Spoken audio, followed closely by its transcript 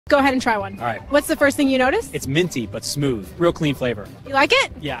Go ahead and try one. All right. What's the first thing you notice? It's minty, but smooth. Real clean flavor. You like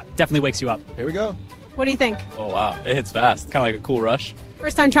it? Yeah, definitely wakes you up. Here we go. What do you think? Oh, wow. It hits fast. Kind of like a cool rush.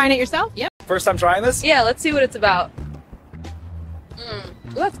 First time trying it yourself? Yep. First time trying this? Yeah, let's see what it's about.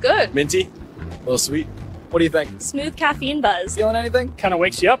 Ooh, that's good. Minty. A little sweet. What do you think? Smooth caffeine buzz. Feeling anything? Kind of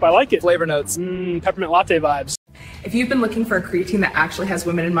wakes you up. I like it. Flavor notes. Peppermint latte vibes. If you've been looking for a creatine that actually has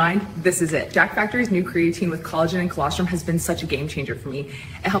women in mind, this is it. Jack Factory's new creatine with collagen and colostrum has been such a game changer for me.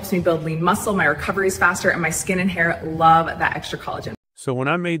 It helps me build lean muscle, my recovery is faster, and my skin and hair love that extra collagen. So when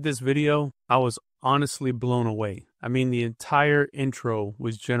I made this video, I was honestly blown away. I mean, the entire intro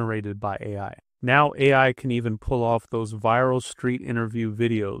was generated by AI. Now AI can even pull off those viral street interview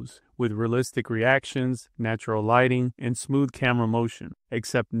videos with realistic reactions, natural lighting, and smooth camera motion,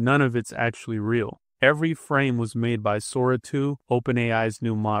 except none of it's actually real. Every frame was made by Sora 2, OpenAI's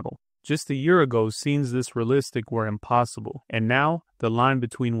new model. Just a year ago, scenes this realistic were impossible, and now the line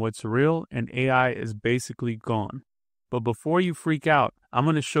between what's real and AI is basically gone. But before you freak out, I'm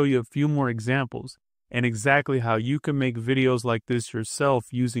going to show you a few more examples and exactly how you can make videos like this yourself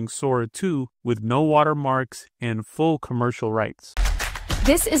using Sora 2 with no watermarks and full commercial rights.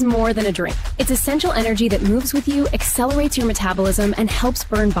 This is more than a drink. It's essential energy that moves with you, accelerates your metabolism, and helps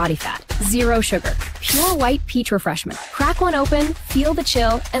burn body fat. Zero sugar. Pure white peach refreshment. Crack one open, feel the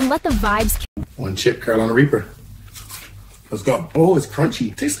chill, and let the vibes. One chip, Carolina Reaper. Let's go. Oh, it's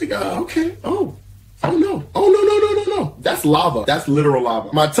crunchy. Tastes like, okay. Oh no. Oh, no. That's lava. That's literal lava.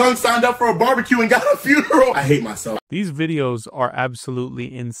 My tongue signed up for a barbecue and got a funeral. I hate myself. These videos are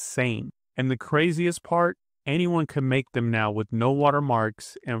absolutely insane. And the craziest part, anyone can make them now with no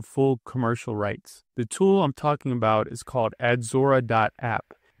watermarks and full commercial rights. The tool I'm talking about is called Adzora.app,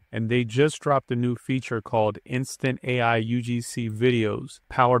 and they just dropped a new feature called Instant AI UGC Videos,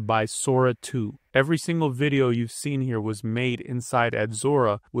 powered by Sora 2. Every single video you've seen here was made inside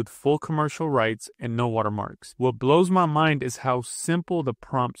Adzora with full commercial rights and no watermarks. What blows my mind is how simple the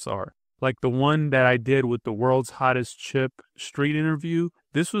prompts are. Like the one that I did with the world's hottest chip street interview,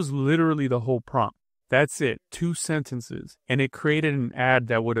 this was literally the whole prompt. That's it, 2 sentences, and it created an ad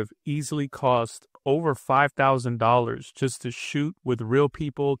that would have easily cost over $5,000 just to shoot with real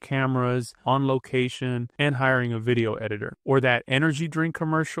people, cameras, on location, and hiring a video editor. Or that energy drink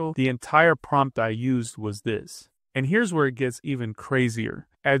commercial, the entire prompt I used was this. And here's where it gets even crazier.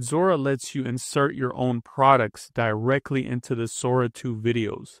 Adzora lets you insert your own products directly into the Sora 2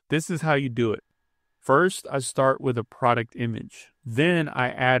 videos. This is how you do it. First, I start with a product image. Then I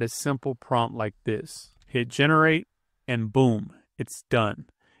add a simple prompt like this. Hit generate, and boom, it's done.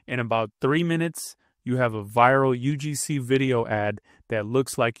 In about 3 minutes, you have a viral UGC video ad that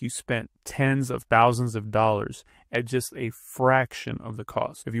looks like you spent tens of thousands of dollars at just a fraction of the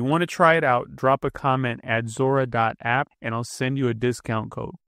cost. If you want to try it out, drop a comment at Adzora.app and I'll send you a discount code.